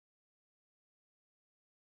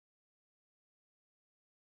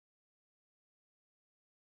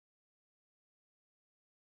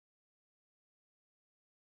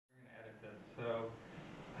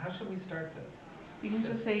should we start this? You can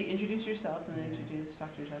just say, introduce yourself, and then introduce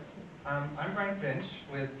Dr. Judson. I'm Brian Finch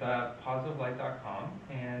with PositiveLight.com,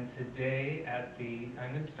 and today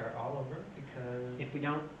I'm going to start all over because if we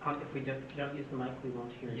don't use the mic, we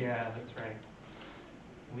won't hear you. Yeah, that's right.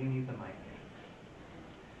 We need the mic.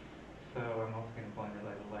 So I'm also going to point it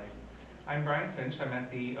like a light. I'm Brian Finch. I'm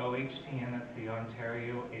at the OHTN, that's the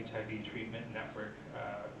Ontario HIV Treatment Network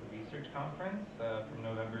Research Conference from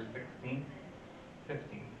November 16th,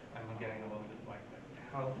 15th. I'm getting a little bit like that.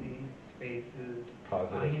 Healthy spaces.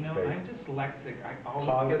 Positive you know, space. I'm dyslexic. I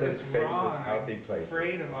always Positive get this spaces, wrong. healthy I'm places.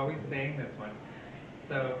 afraid of always saying this one.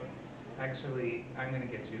 So actually, I'm going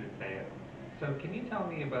to get you to say it. So can you tell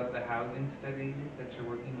me about the housing study that you're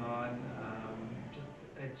working on? Just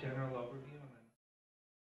a general